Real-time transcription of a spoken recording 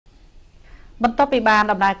បន្ទាប់ពីបាន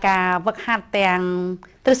ដំណើរការវឹកហាត់ទាំង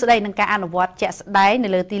ទ្រឹស្ដីនឹងការអនុវត្តជាក់ស្ដែងនៅ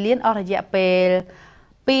លើទីលានអស់រយៈពេល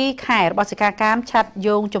2 ខែរបស់សិក្ខាកាមឆាត់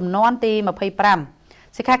យោងចំនួនទី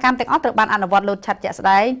25សិក្ខាកាមទាំងអស់ត្រូវបានអនុវត្តលោតឆាត់ជាក់ស្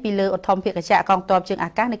ដែងពីលើឧទ្ធម្ភាគចក្រកងទ័ពជើងអា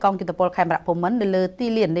កាសនៃកងយុទ្ធពលខេមរៈភូមិន្ទនៅលើទី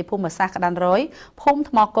លាននៃភូមិសាស្ត្រក្តាន់រយភូមិ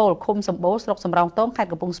ថ្មគោលឃុំសម្បូរស្រុកសំរោងទងខេត្ត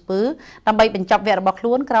កំពង់ស្ពឺដើម្បីបញ្ចប់វគ្គរបស់ខ្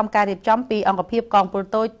លួនក្រោមការរៀបចំពីអង្គភាពកងពល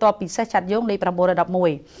តូចទ័ពពិសេសឆាត់យោងលេខ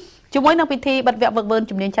911ជាមួយនឹងពិធីបិទវគ្គវឹកវើ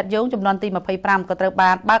ជំនាញឆាត់យោងចំនួនទី25ក៏ត្រូវ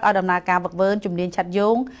បានបើកឲ្យដំណើរការវឹកវើជំនាញឆាត់យោ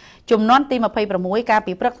ងចំនួនទី26កាល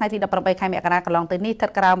ពីព្រឹកថ្ងៃទី18ខែមករាកន្លងទៅនេះស្ថិត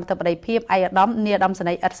ក្រោមអធិបតីភាពឯកឧត្តមនាយឧត្តមសេ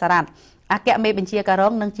នីយ៍ឥតសារ៉ាត់អគ្គមេបញ្ជាការរ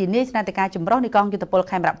ងនិងជានាយស្នើការចម្រុះនៃកងយុទ្ធពល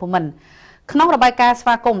ខេមរៈភូមិន្ទក្នុងរបាយការណ៍ស្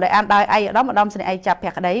វាគមន៍ដែលអានដោយឯកឧត្តមសេនីយ៍ចាប់ភ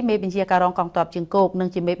ក្តីមេបញ្ជាការរងកងទ័ពជើងគោកនិង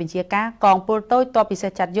ជាមេបញ្ជាការកងពលតូចទ័ពពិសេ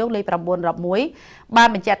សឆាត់យោងលេខ911បាន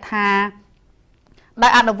បញ្ជាក់ថាដោ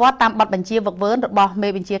យអនុវត្តតាមបទបញ្ជាវឹកវើរបស់មេ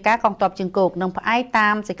បញ្ជាការកងទ័ពជើងគោកនិងផ្អែកតា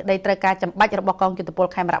មសេចក្តីត្រូវការចាំបាច់របស់កងយុទ្ធពល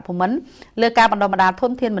ខេមរៈភូមិន្ទលើការបណ្ដុះបណ្ដាលធ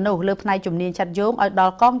នធានមនុស្សលើផ្នែកជំនាញឆាត់យោងឲ្យដ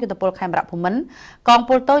ល់កងយុទ្ធពលខេមរៈភូមិន្ទកងព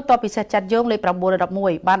លតូចទ័ពពិសេសឆាត់យោងលេខ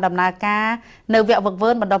911បានដំណើរការនៅវគ្គវឹកវើ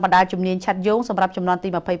បណ្ដុះបណ្ដាលជំនាញឆាត់យោងសម្រាប់ចំនួនទី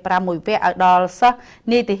25មួយវគ្គឲ្យដល់សិស្ស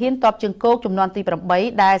នាយទាហានទ័ពជើងគោកចំនួនទី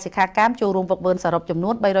8ដែលសិក្ខាកាមចូលរួមវឹកវើសរុបចំនួ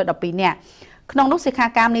ន312នាក់ក្នុងនោះសិក្ខា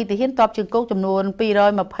កាមនីតិហ៊ានទ័ពជើងគោកចំនួន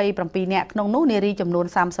227នាក់ក្នុងនោះនារីចំនួន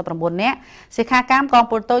39នាក់សិក្ខាកាមកង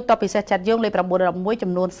ពលតូចទ័ពពិសេសឆាត់យោងលេខ911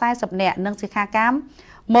ចំនួន40នាក់និងសិក្ខាកាម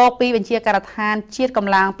មកពីបញ្ជាការដ្ឋានជាតិក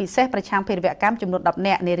ម្លាំងពិសេសប្រឆាំងភេរវកម្មចំនួន10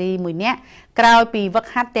នាក់នារី1នាក់ក្រោយពីវឹក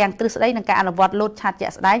ហាត់ទាំងទ្រឹស្ដីនិងការអនុវត្តលោតឆាត់ជា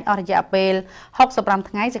ក់ស្ដែងអស់រយៈពេល65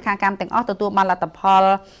ថ្ងៃសិក្ខាកាមទាំងអស់ទទួលបានលទ្ធផល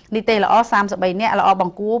នីតិល្អ33នាក់ល្អប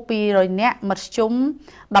ង្គួរ200នាក់មធ្យម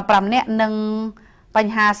15នាក់និងប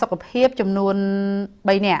ញ្ហាសុខភាពចំនួន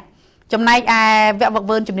3នាក់ចំណែកឯវគ្គវឹក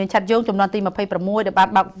វើជំនាញឆាត់យោងចំនួនទី26ដែលបាន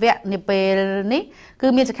បើកវគ្គនាពេលនេះគឺ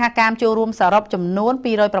មានសិក្ខាកាមចូលរួមសរុបចំនួន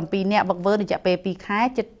207នាក់វឹកវើរយៈពេល2ខែ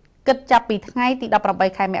គិតចាប់ពីថ្ងៃទី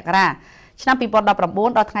18ខែមករាឆ្នាំ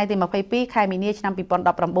2019ដល់ថ្ងៃទី22ខែមីនាឆ្នាំ2019ឯកឧ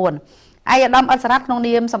ត្តមអិតសារ៉ាត់ក្នុង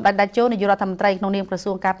នាមសម្ដេចតេជោនាយករដ្ឋមន្ត្រីក្នុងនាមក្រ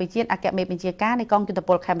សួងការពារជាតិអគ្គមេបញ្ជាការនៃកងយុទ្ធព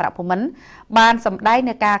លខេមរៈភូមិន្ទបានសម្ដែង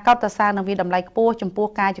នៅការកោតសរសើរនិងវាតម្លៃខ្ពស់ចំពោះ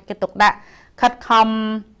ការយកចិត្តទុកដាក់ខិតខំ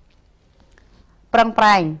ប្រឹងប្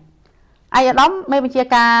រែងឯកឧត្តមមេបញ្ជា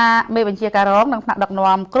ការរងនិងថ្នាក់ដឹក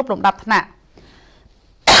នាំគ្រប់លំដាប់ថ្នាក់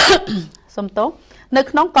សំទោសនៅ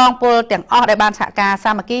ក្នុងកងពលទាំងអស់ដែលបានសហការ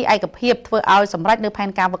សាមគ្គីឯកភាពធ្វើឲ្យសម្រេចនៅផែន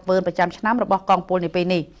ការវឹកវើប្រចាំឆ្នាំរបស់កងពលនាពេល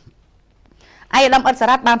នេះឯកឧត្តមអិតសា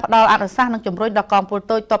រ៉ាត់បានផ្ដល់អនុសាសន៍និងជំរុញដល់កងពល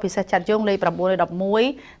តូចទ័ពពិសេសឆាត់យោងលេខ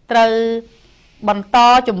911ត្រូវបន្ត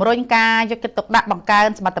ជំរុញការយកចិត្តទុកដាក់បង្កើន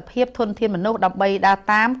សមត្ថភាពធនធានមនុស្សដើម្បីដើរ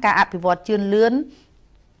តាមការអភិវឌ្ឍជឿនលឿន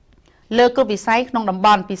លើគ្រប់វិស័យក្នុងតំប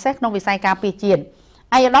ន់ពិសេសក្នុងវិស័យការពារជាតិ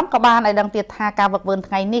ឯកឧត្តមក៏បានឲ្យដឹងទៀតថាការវឹកវើ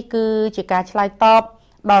ថ្ងៃនេះគឺជាការឆ្លើយតប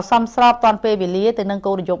ដ៏សមស្របទាន់ពេលវេលាទៅនឹង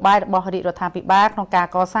គោលនយោបាយរបស់រាជរដ្ឋាភិបាលក្នុងការ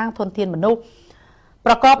កសាងធនធានមនុស្ស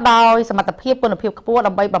ប្រកបដោយសមត្ថភាពគុណភាពខ្ពស់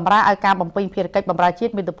ដើម្បីបម្រើឲ្យការបំពេញភារកិច្ចបម្រើជា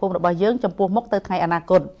តិមាតុភូមិរបស់យើងចំពោះមុខទៅថ្ងៃអនា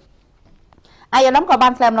គតឯកឧត្តមក៏បា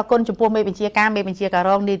នថ្លែងអំណរគុណចំពោះមេបញ្ជាការ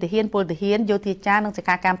រងនាយទាហានពលទាហានយោធាចារនិងសិក្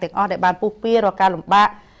ខាកាមទាំងអស់ដែលបានពុះពៀរាល់ការលំបាក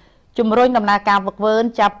ជំរុញដំណើរការវឹកវើ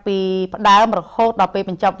ចាប់ពីផ្ដើមរហូតដល់ពេល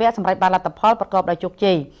បញ្ចប់វគ្គសម្រាប់បានលទ្ធផលប្រកបដោយជោគ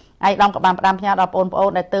ជ័យឯកឧត្តមក៏បានផ្ដាំផ្ញើដល់បងប្អូ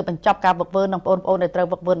នដែលទើបបញ្ចប់ការវឹកវើនិងបងប្អូនដែលត្រូវ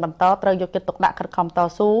វឹកវើបន្តត្រូវយកចិត្តទុកដាក់ខិតខំត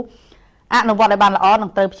ស៊ូអនុវត្តឲ្យបានល្អនិ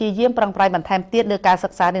ងត្រូវព្យាយាមប្រឹងប្រែងបន្ថែមទៀតលើការសិ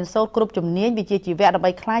ក្សារៀនសូត្រគ្រប់ជំនាញវិជ្ជាជីវៈដើម្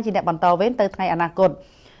បីក្លាយជាអ្នកបន្តវេនទៅថ្ងៃអនាគត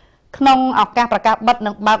ក្នុងឱកាសប្រកាសបិទ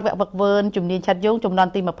និងបើកវគ្គវឹកវើជំនាញឆាត់យោងចំនួន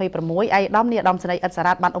ទី26ឯកឧត្តមនាយឧត្តមសេនីយ៍ឥតសា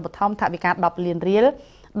រ៉ាត់បានឧបត្ថម្ភថវិកា10លានរៀល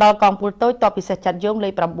ដល់កងពលតូចទ័ពពិសេសឆាត់យោងលេ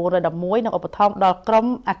ខ911និងឧបត្ថម្ភដល់ក្រុម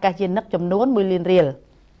អាកាសយានិកចំនួន1លានរៀល